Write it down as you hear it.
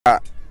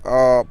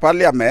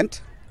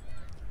Parliament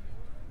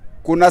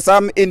kuna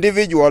some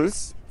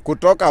individuals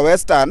kutoka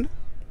Western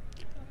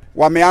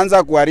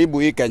wameanza kuharibu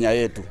hii Kenya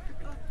yetu,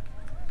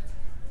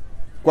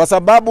 kwa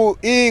sababu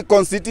hii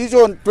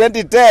constitution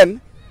 2010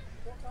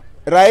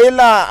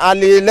 Raila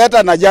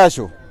alileta na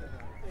jasho,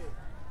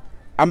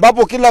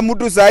 ambapo kila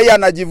mtu sahi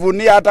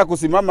anajivunia hata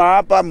kusimama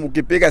hapa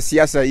mkipiga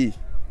siasa hii.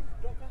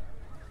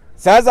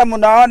 Sasa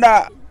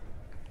mnaona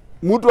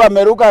mtu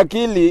ameruka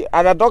akili,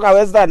 anatoka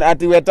Western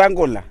ati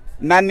Wetangula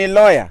na ni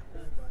lawyer,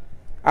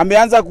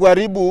 ameanza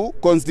kuharibu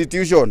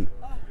constitution.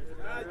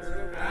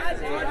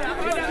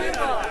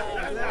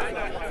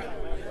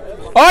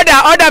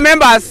 Order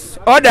members,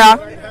 order.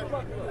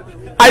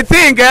 I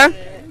think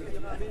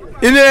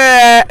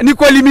ni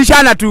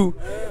kuelimishana tu.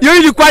 Hiyo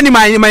ilikuwa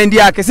ni maindi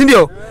yake, si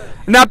ndio?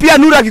 Na pia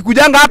Nuru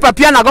akikujanga hapa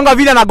pia nagonga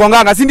vile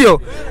nagonganga, si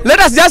ndio? Let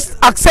us just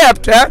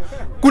accept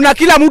kuna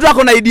kila mtu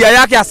ako na idea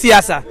yake ya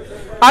siasa.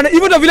 And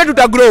hivyo ndio vile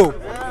tutagrow.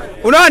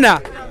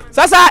 Unaona?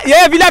 Sasa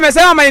yeye vile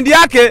amesema maindi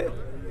yake,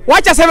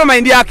 wacha sema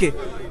maindi yake.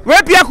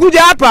 Wewe pia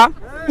kuja hapa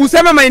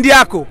useme maindi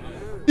yako.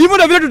 Hivyo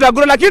ndio vile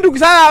tutagrow, lakini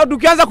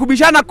tukianza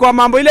kubishana kwa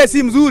mambo ile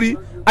si mzuri,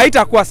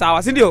 haitakuwa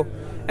sawa, si ndio?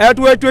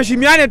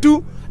 Tuheshimiane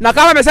tu, na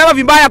kama amesema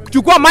vibaya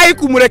chukua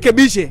mic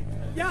umrekebishe.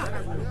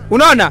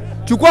 Unaona?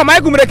 Chukua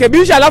mic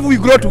umrekebishe, alafu we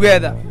grow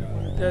together.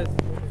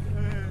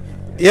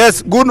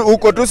 Yes,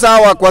 uko tu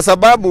sawa, kwa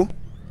sababu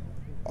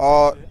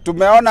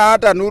tumeona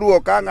hata Nuru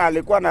Okanga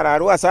alikuwa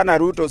anararua sana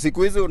Ruto.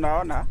 Siku hizi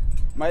unaona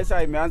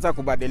maisha imeanza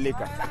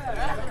kubadilika.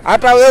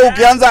 Hata wewe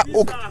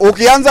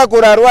ukianza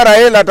kurarua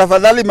Raila,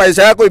 tafadhali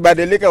maisha yako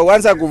ibadilike,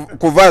 uanze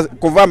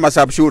kuvaa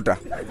masharpshooter.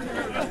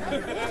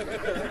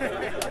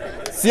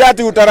 Si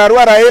ati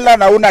utararua Raila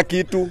na una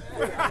kitu.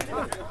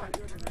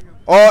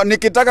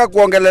 Nikitaka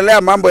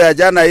kuongelelea mambo ya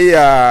jana hii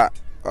ya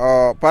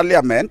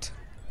Parliament,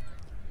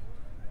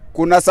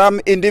 kuna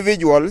some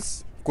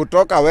individuals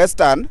kutoka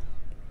Western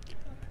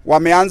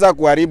wameanza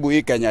kuharibu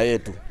hii Kenya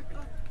yetu,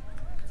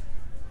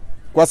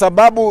 kwa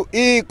sababu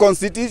hii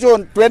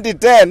constitution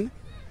 2010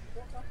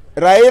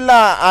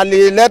 Raila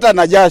alileta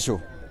na jasho,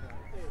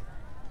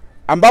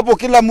 ambapo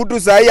kila mtu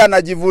sahi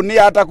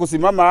anajivunia hata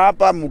kusimama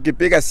hapa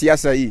mkipiga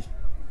siasa hii.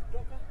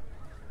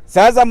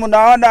 Sasa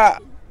mnaona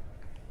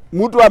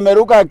mtu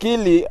ameruka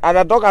akili,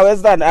 anatoka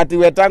Western ati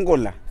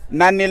Wetangula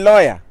na ni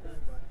lawyer,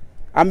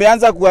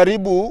 ameanza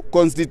kuharibu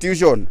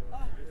constitution.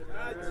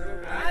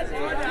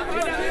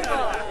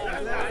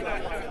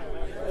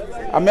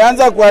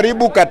 Ameanza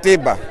kuharibu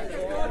katiba.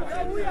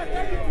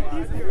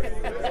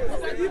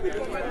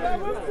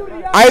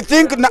 I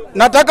think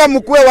nataka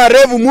mkue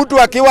warevu,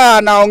 mtu akiwa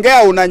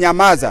anaongea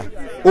unanyamaza.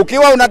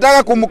 Ukiwa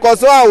unataka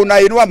kumkosoa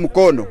unainua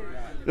mkono.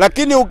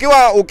 Lakini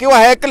ukiwa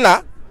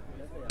hekla,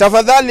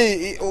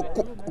 tafadhali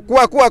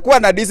kuwa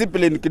na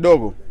discipline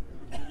kidogo.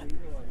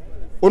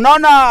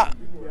 Unaona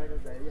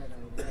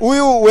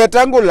huyu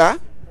Wetangula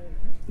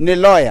ni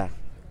lawyer.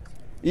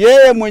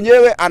 Yeye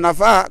mwenyewe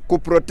anafaa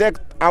kuprotect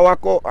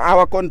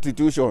our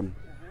constitution.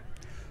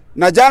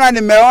 Na jana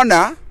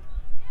nimeona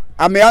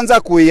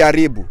ameanza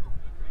kuiharibu.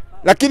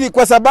 Lakini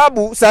kwa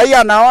sababu sahi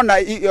anaona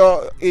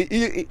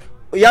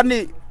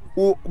yani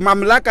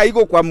mamlaka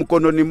iko kwa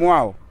mkononi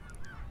mwao.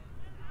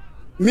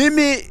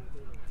 Mimi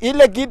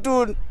ile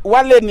kitu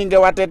wale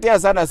ningewatetea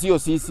sana, sio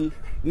sisi,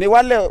 ni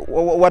wale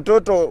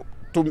watoto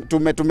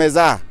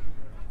tumezaa.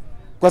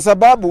 Kwa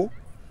sababu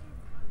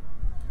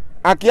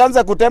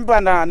akianza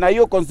kutempa na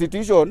hiyo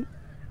constitution,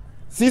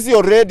 sisi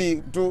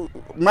already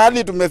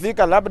mali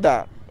tumefika,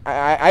 labda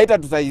haita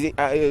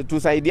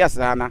tusaidia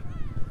sana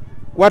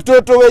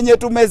watoto wenye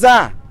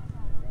tumezaa.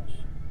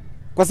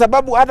 Kwa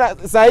sababu hata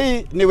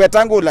sahi ni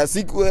Wetangula,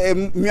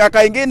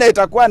 miaka ingine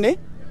itakuwa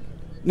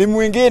ni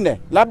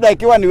mwingine, labda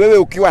ikiwa ni wewe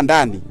ukiwa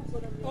ndani.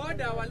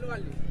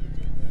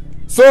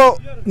 So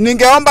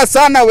ningeomba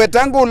sana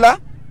Wetangula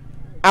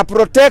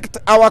protect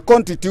our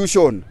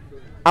constitution,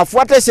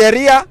 afuate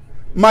sheria.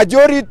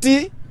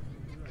 Majority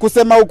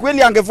kusema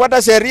ukweli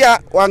angefuata sheria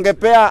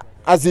wangepea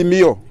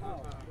azimio,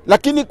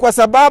 lakini kwa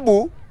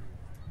sababu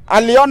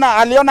aliona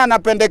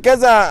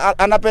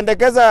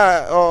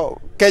anapendekeza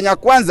Kenya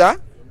Kwanza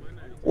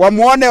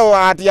wamuone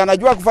ati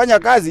anajua kufanya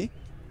kazi,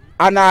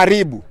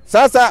 anaharibu.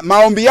 Sasa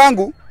maombi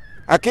yangu,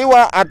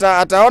 akiwa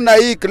ataona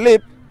hii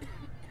clip,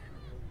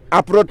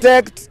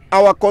 protect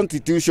our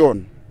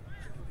constitution.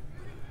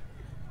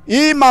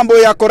 Hii mambo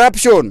ya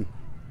corruption,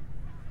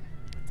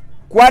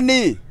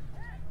 kwani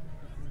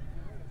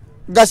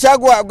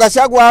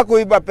Gachagua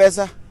hakuiba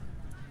pesa?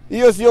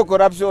 Hiyo sio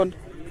corruption.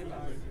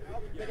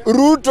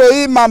 Ruto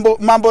hii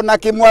mambo na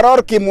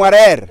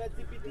kimwarer,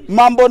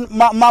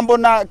 mambo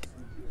na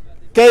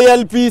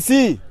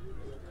KLPC,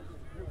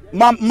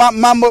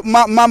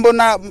 mambo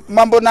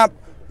na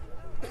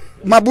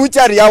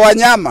mabuchari ya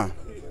wanyama,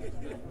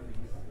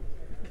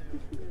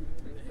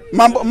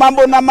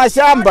 mambo na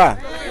mashamba.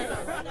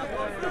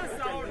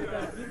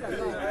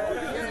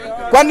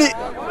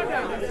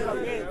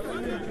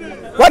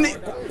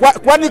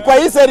 Kwani kwa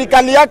hii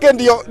serikali yake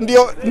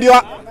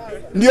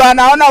ndio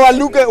anaona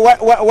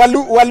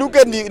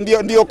Waluke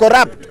ndio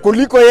corrupt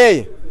kuliko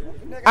yeye?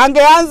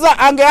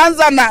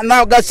 angeanza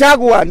na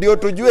Gachagua ndio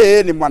tujue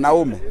yeye ni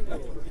mwanaume.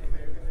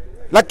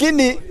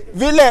 Lakini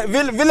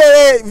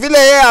vile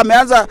yeye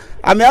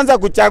ameanza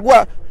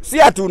kuchagua,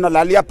 si ati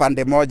unalalia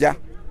pande moja.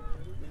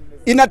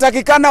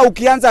 Inatakikana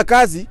ukianza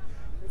kazi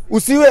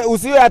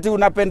usiwe ati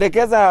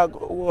unapendekeza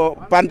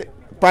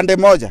pande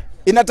moja.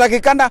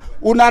 Inatakikana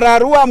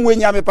unararua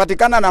mwenye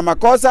amepatikana na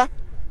makosa.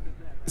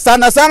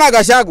 Sana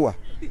Gachagua.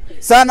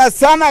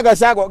 Sana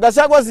Gachagua.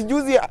 Gachagua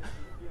sijuzi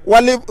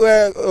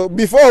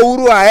before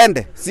Uhuru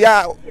aende, si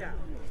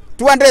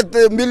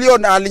 200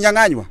 million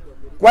alinyang'anywa.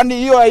 Kwani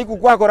hiyo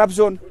haikuwa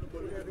corruption?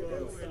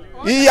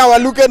 Hii ya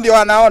Waluke ndio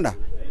wanaona.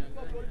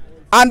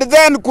 And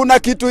then kuna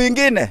kitu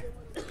ingine.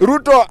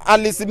 Ruto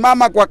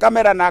alisimama kwa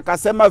kamera na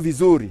akasema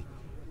vizuri,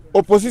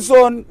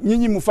 opposition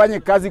nyinyi mfanye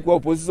kazi kwa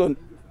opposition,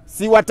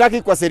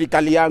 siwataki kwa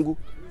serikali yangu.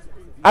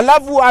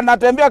 Alafu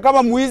anatembea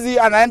kama mwizi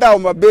anaenda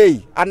Homa Bay,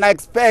 ana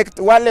expect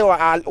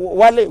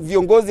wale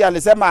viongozi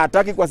alisema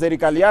hataki kwa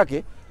serikali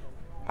yake,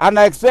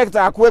 ana expect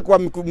akue kwa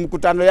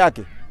mkutano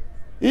yake.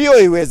 Hiyo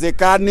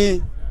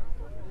iwezekani.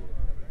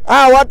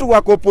 Watu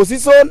wako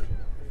opposition,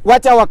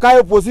 wacha wakae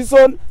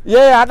opposition,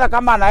 yeye hata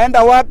kama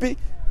anaenda wapi,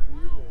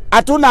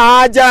 hatuna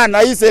haja na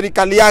hii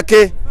serikali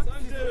yake.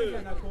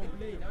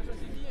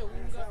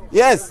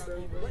 Yes.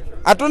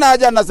 Hatuna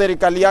haja na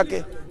serikali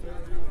yake.